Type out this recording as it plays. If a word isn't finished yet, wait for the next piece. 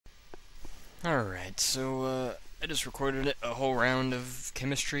Alright, so I just recorded a whole round of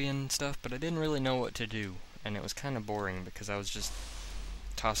chemistry and stuff, but I didn't really know what to do, and it was kind of boring because I was just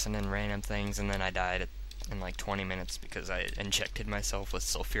tossing in random things, and then I died in like 20 minutes because I injected myself with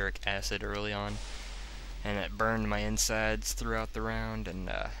sulfuric acid early on, and it burned my insides throughout the round, and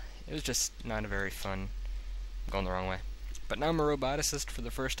it was just not a very fun. I'm going the wrong way. But now I'm a roboticist for the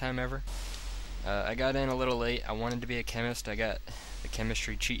first time ever. I got in a little late. I wanted to be a chemist. I got the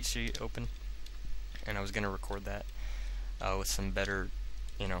chemistry cheat sheet open, and I was going to record that with some better,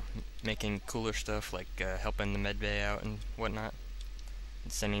 making cooler stuff, like helping the med bay out and whatnot,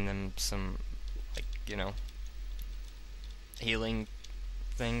 and sending them some, like, healing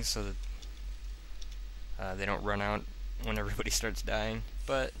things so that they don't run out when everybody starts dying.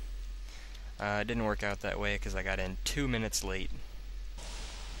 But it didn't work out that way because I got in 2 minutes late.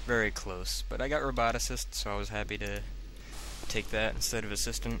 Very close. But I got roboticist, so I was happy to take that instead of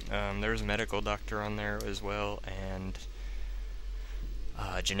assistant. There was a medical doctor on there as well, and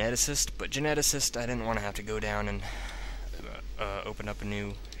geneticist. But geneticist, I didn't want to have to go down and open up a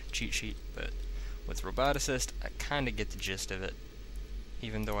new cheat sheet. But with roboticist, I kind of get the gist of it,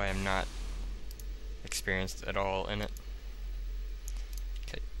 even though I am not experienced at all in it.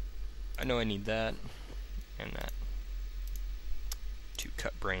 Okay, I know I need that and that to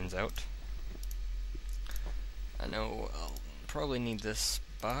cut brains out. I know I'll probably need this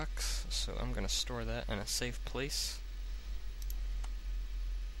box, so I'm going to store that in a safe place.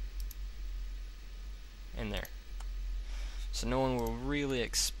 In there. So no one will really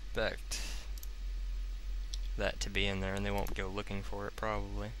expect that to be in there, and they won't go looking for it,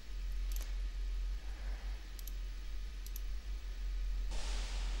 probably.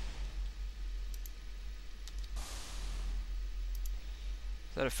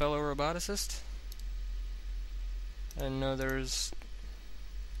 Is that a fellow roboticist? I didn't know there was...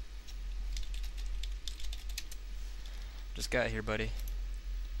 Just got here, buddy.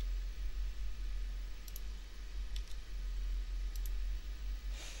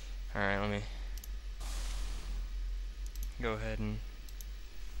 Alright, let me go ahead and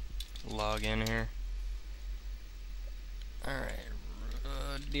log in here. Alright,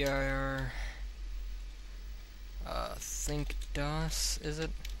 dir think DOS, is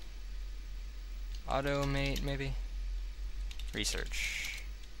it? Automate, maybe? Research.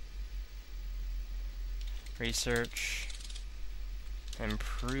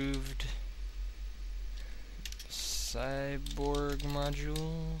 Improved cyborg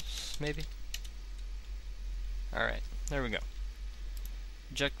modules, maybe? Alright, there we go.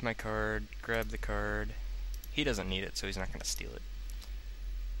 Eject my card, grab the card. He doesn't need it, so he's not going to steal it.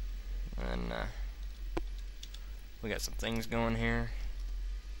 And we got some things going here.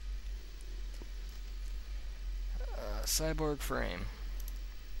 Cyborg frame.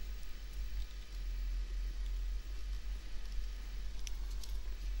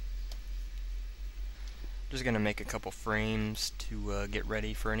 Just gonna make a couple frames to get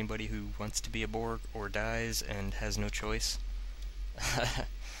ready for anybody who wants to be a Borg or dies and has no choice.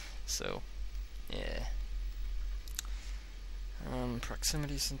 So, yeah.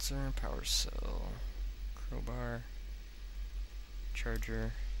 Proximity sensor, power cell, crowbar,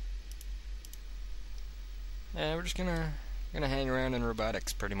 charger. Yeah, we're just gonna hang around in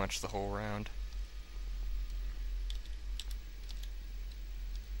robotics pretty much the whole round.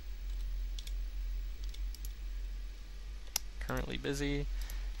 Currently busy.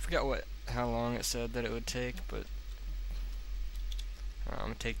 Forgot how long it said that it would take, but I'm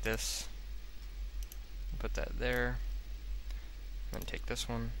gonna take this, put that there, and then take this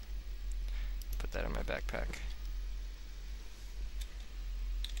one, put that in my backpack.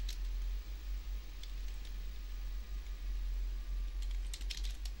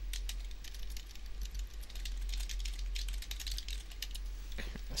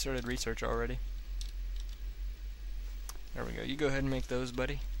 I started research already. There we go. You go ahead and make those,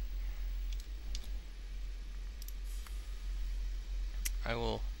 buddy. I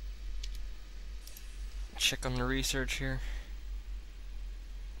will check on the research here.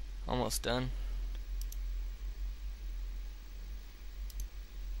 Almost done.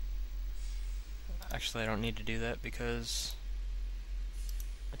 Actually, I don't need to do that because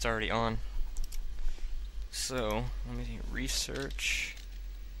it's already on. So, let me see. Research.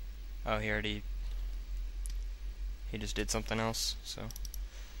 Oh, he just did something else, so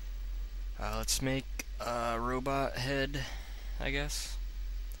let's make a robot head, I guess.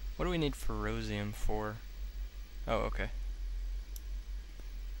 What do we need ferrosium for? Oh, okay.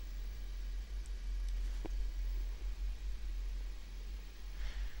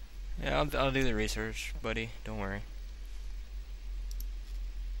 Yeah, I'll do the research, buddy. Don't worry.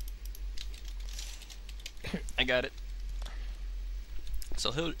 got it.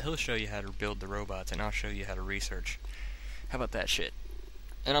 So he'll show you how to build the robots, and I'll show you how to research. How about that shit?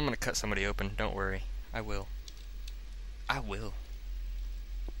 And I'm gonna cut somebody open. Don't worry. I will. I will.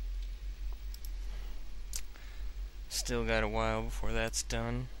 Still got a while before that's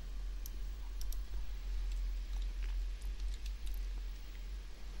done.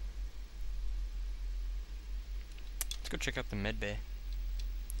 Let's go check out the med bay.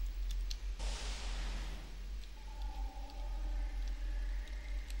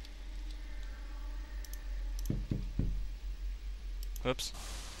 Whoops.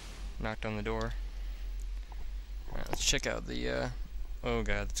 Knocked on the door. Alright, let's check out the, oh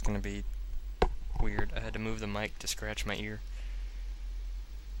god, it's gonna be weird. I had to move the mic to scratch my ear.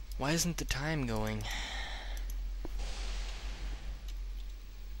 Why isn't the time going?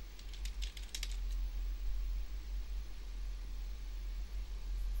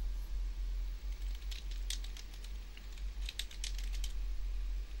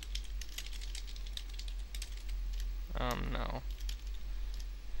 No.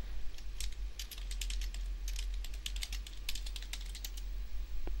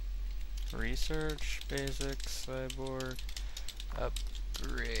 Research, basics, cyborg,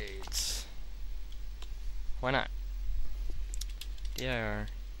 upgrades. Why not? DIR.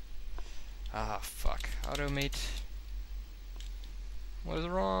 Ah, fuck. Automate. What is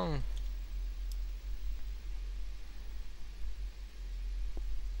wrong?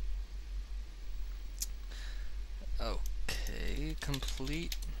 Okay,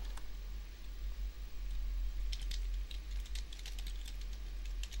 complete.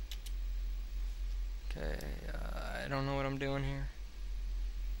 Okay, I don't know what I'm doing here.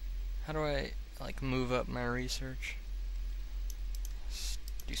 How do I, like, move up my research?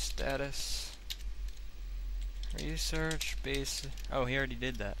 Do status. Research, base. Oh, he already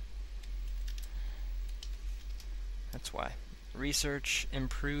did that. That's why. Research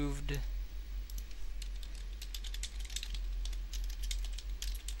improved.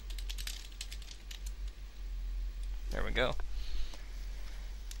 There we go.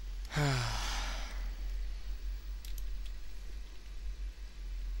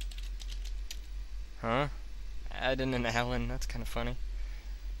 Huh? Add in an Allen, that's kind of funny.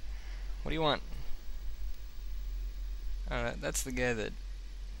 What do you want? That's the guy that...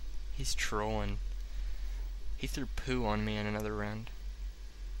 He's trolling. He threw poo on me in another round.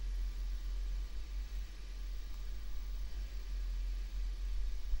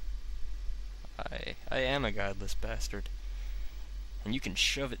 I am a godless bastard. And you can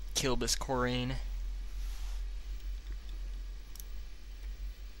shove it, Kilbus Corain.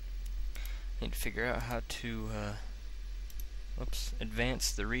 Need to figure out how to,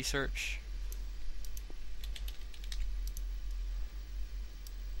 advance the research.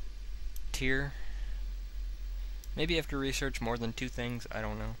 Tier. Maybe I have to research more than 2 things, I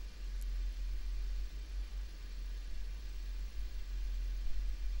don't know.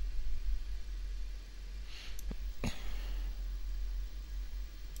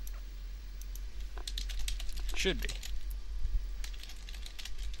 Should be.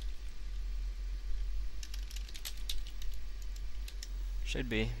 Should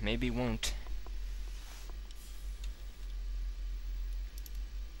be. Maybe won't.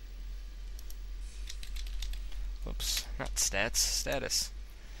 Whoops. Not stats. Status.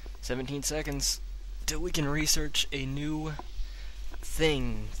 17 seconds till we can research a new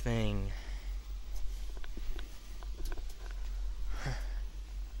thing.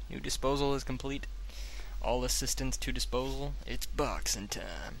 New disposal is complete. All assistants to disposal. It's boxing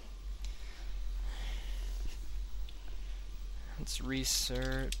time. Let's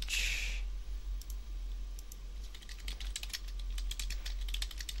research.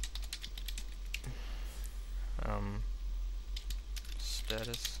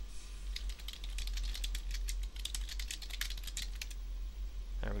 Status.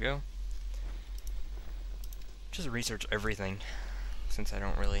 There we go. Just research everything, since I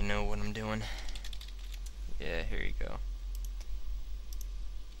don't really know what I'm doing. Yeah, here you go.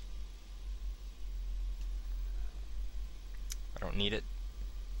 I don't need it.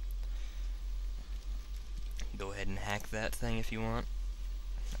 Go ahead and hack that thing if you want.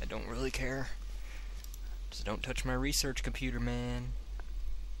 I don't really care. Just don't touch my research computer, man.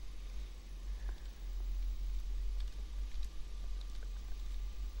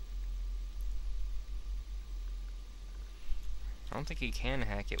 I don't think you can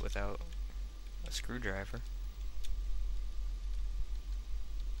hack it without a screwdriver.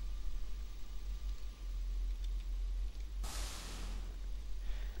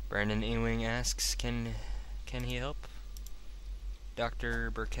 Brandon Ewing asks, can he help? Dr.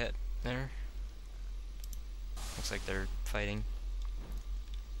 Burkett there. Looks like they're fighting.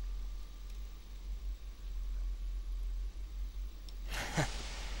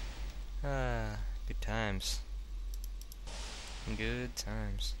 Good times. Good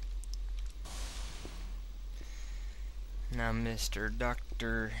times. Now Mr.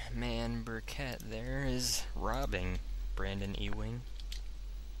 Dr. Man Burkett there is robbing Brandon Ewing.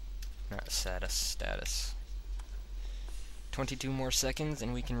 Not status. 22 more seconds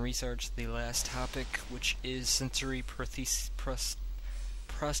and we can research the last topic, which is sensory prosthesis.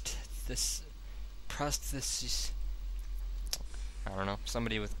 I don't know,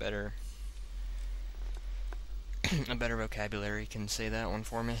 somebody with better a better vocabulary can say that one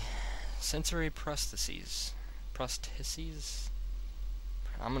for me. Sensory prostheses.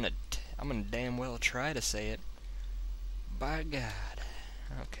 I'm gonna damn well try to say it. By God.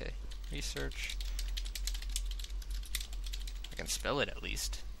 Okay. Research. I can spell it at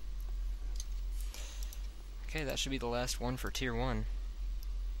least. Okay, that should be the last one for Tier 1.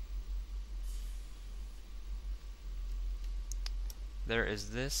 There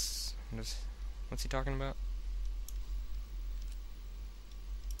is this. What's he talking about?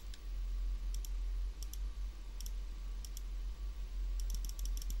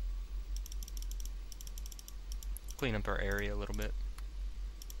 Clean up our area a little bit.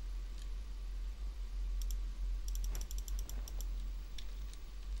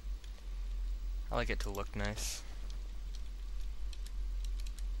 I like it to look nice.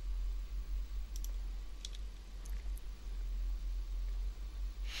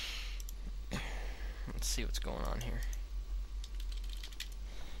 Let's see what's going on here.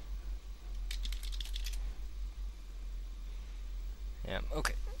 Yeah,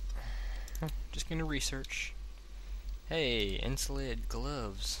 okay. Just gonna research. Hey, insulated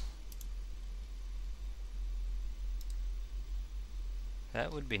gloves.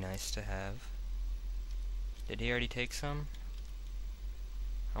 That would be nice to have. Did he already take some?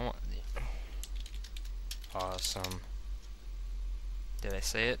 I want the... Awesome. Did I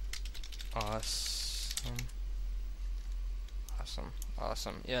say it? Awesome. Awesome.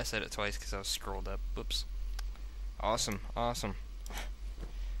 Awesome. Yeah, I said it twice because I was scrolled up. Whoops. Awesome. Awesome.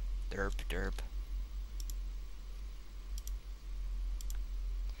 Derp. Derp.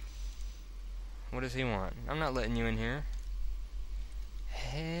 What does he want? I'm not letting you in here.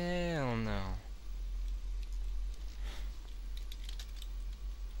 Hell no.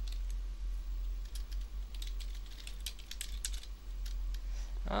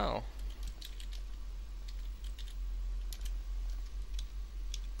 Oh.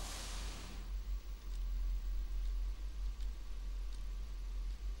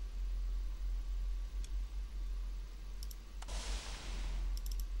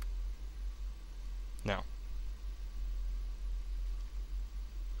 No.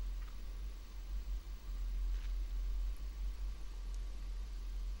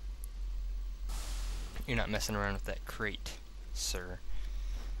 You're not messing around with that crate, sir.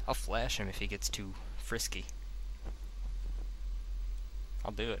 I'll flash him if he gets too frisky.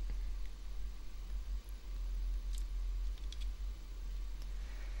 I'll do it.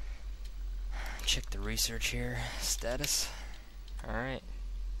 Check the research here. Status. Alright.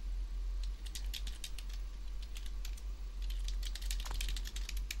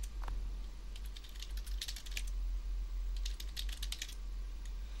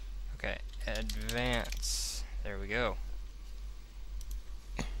 Okay, advance. There we go.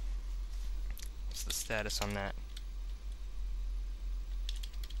 What's the status on that?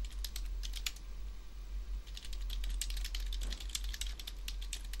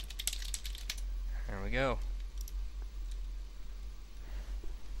 There we go.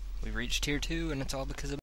 We reached Tier 2 and it's all because of